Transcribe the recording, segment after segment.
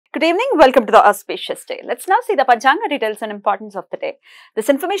Good evening, welcome to the auspicious day. Let's now see the Panchanga details and importance of the day. This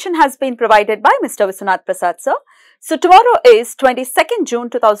information has been provided by Mr. Viswanath Prasad sir. So tomorrow is 22nd June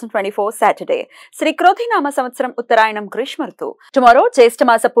 2024 Saturday. Sri Krothi Nama Samvatsaram Uttarayanam Grishma Ritu. Tomorrow Jyeshtha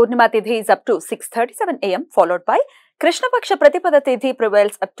Masa Purnima Tithi is up to 6:37 am followed by Krishna Paksha Pratipada Tithi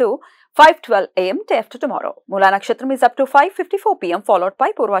prevails up to 5:12 am day after tomorrow. Mula Nakshatram is up to 5:54 pm followed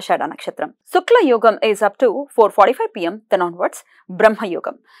by Purvashada Nakshatram. Sukla Yogam is up to 4:45 pm then onwards Brahma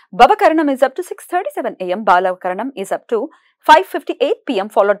Yogam. Baba Karanam is up to 6:37 am. Bala Karanam is up to 5:58 pm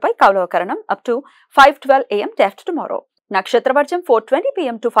followed by Kaulava Karanam up to 5:12 am day after tomorrow. Nakshatra Varjam 4:20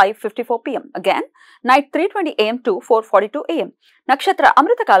 pm to 5:54 pm. Again, night 3:20 am to 4:42 am. Nakshatra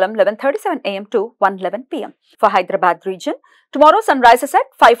Amrita Kalam 11:37 am to 1:11 pm. For Hyderabad region, tomorrow sun rises at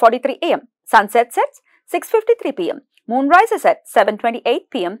 5:43 am. Sunset sets 6:53 pm. Moon rises at 7:28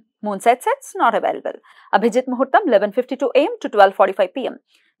 pm. Moon sets not available. Abhijit Muhurtam 11:52 am to 12:45 pm.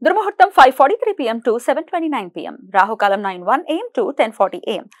 Durmuhurtam 5:43 pm to 7:29 pm. Rahu Kalam 9:01 am to 10:40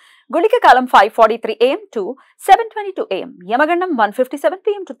 am. Gulika Kalam 5:43 am to 7:22 am. Yamagandam 1:57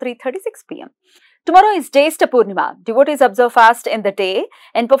 pm to 3:36 pm. Tomorrow is Jyeshtha Purnima. Devotees observe fast in the day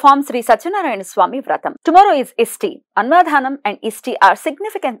and perform Sri Satyanarayana Swami Vratam. Tomorrow is Isti. Anvadhanam and Isti are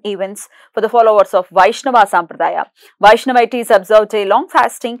significant events for the followers of Vaishnava Sampradaya. Vaishnavaites observe day-long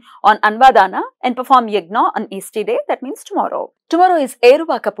fasting on Anvadhana and perform Yagna on Isti day, that means tomorrow. Tomorrow is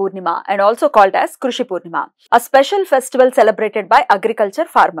Eruvaka Purnima and also called as Krishi Purnima, a special festival celebrated by agriculture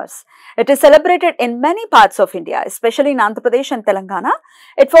farmers. It is celebrated in many parts of India, especially in Andhra Pradesh and Telangana.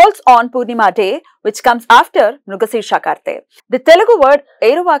 It falls on Purnima day, which comes after Mrugashirsha Karte. The Telugu word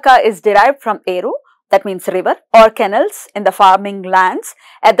Eruvaka is derived from Eru, that means river or canals in the farming lands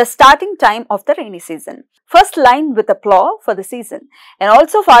at the starting time of the rainy season. First lined with a plough for the season, and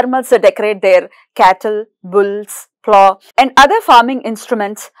also farmers decorate their cattle, bulls, plough and other farming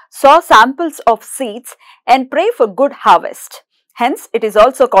instruments, sow samples of seeds and pray for good harvest. Hence, it is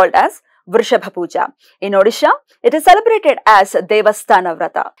also called as Vrishabha Puja. In Odisha, it is celebrated as Devasthana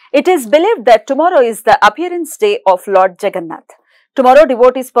Vrata. It is believed that tomorrow is the appearance day of Lord Jagannath. Tomorrow,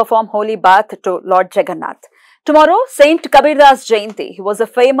 devotees perform holy bath to Lord Jagannath. Tomorrow, Saint Kabirdas Jayanti. He was a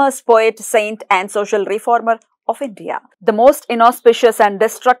famous poet, saint and social reformer of India. The most inauspicious and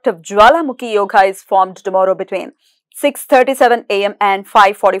destructive Jwalamukhi Yoga is formed tomorrow between 6:37 am and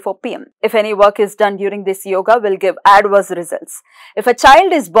 5:44 pm. If any work is done during this yoga, will give adverse results. If a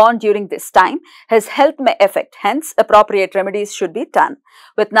child is born during this time, his health may affect. Hence, appropriate remedies should be done.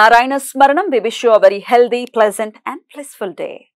 With Narayana Smaranam, we wish you a very healthy, pleasant and blissful day.